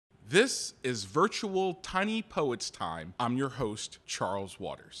This is Virtual Tiny Poets Time. I'm your host, Charles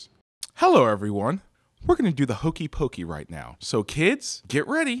Waters. Hello, everyone. We're going to do the Hokey Pokey right now. So, kids, get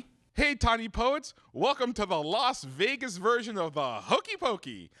ready. Hey, Tiny Poets. Welcome to the Las Vegas version of the Hokey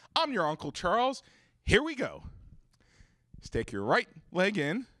Pokey. I'm your Uncle Charles. Here we go. Stick your right leg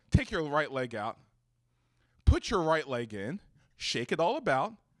in. Take your right leg out. Put your right leg in. Shake it all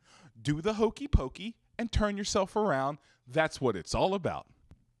about. Do the Hokey Pokey and turn yourself around. That's what it's all about.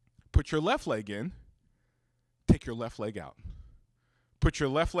 Put your left leg in, take your left leg out. Put your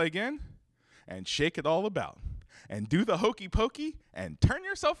left leg in and shake it all about. And do the Hokey Pokey and turn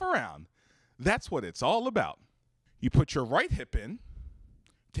yourself around. That's what it's all about. You put your right hip in,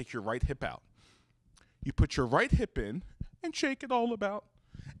 take your right hip out. You put your right hip in and shake it all about.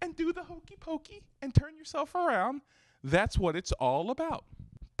 And do the Hokey Pokey and turn yourself around. That's what it's all about.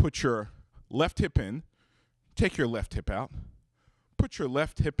 Put your left hip in, take your left hip out. Put your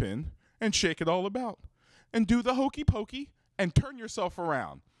left hip in and shake it all about. And do the Hokey Pokey and turn yourself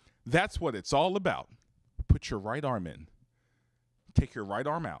around. That's what it's all about. Put your right arm in. Take your right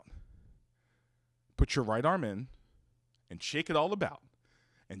arm out. Put your right arm in and shake it all about.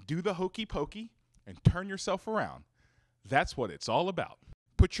 And do the Hokey Pokey and turn yourself around. That's what it's all about.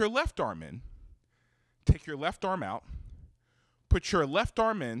 Put your left arm in. Take your left arm out. Put your left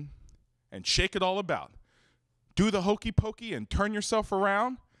arm in and shake it all about. Do the Hokey Pokey and turn yourself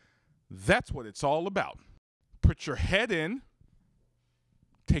around. That's what it's all about. Put your head in.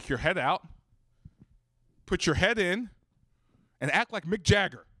 Take your head out. Put your head in and act like Mick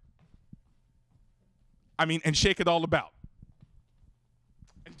Jagger. And shake it all about.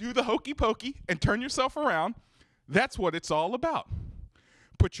 And do the Hokey Pokey and turn yourself around. That's what it's all about.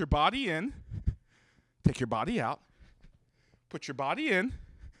 Put your body in. Take your body out. Put your body in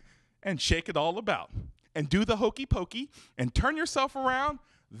and shake it all about. And do the Hokey Pokey and turn yourself around.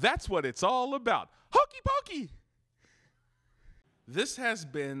 That's what it's all about. Hokey Pokey! This has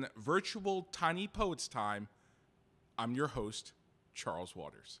been Virtual Tiny Poets Time. I'm your host, Charles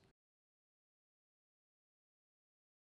Waters.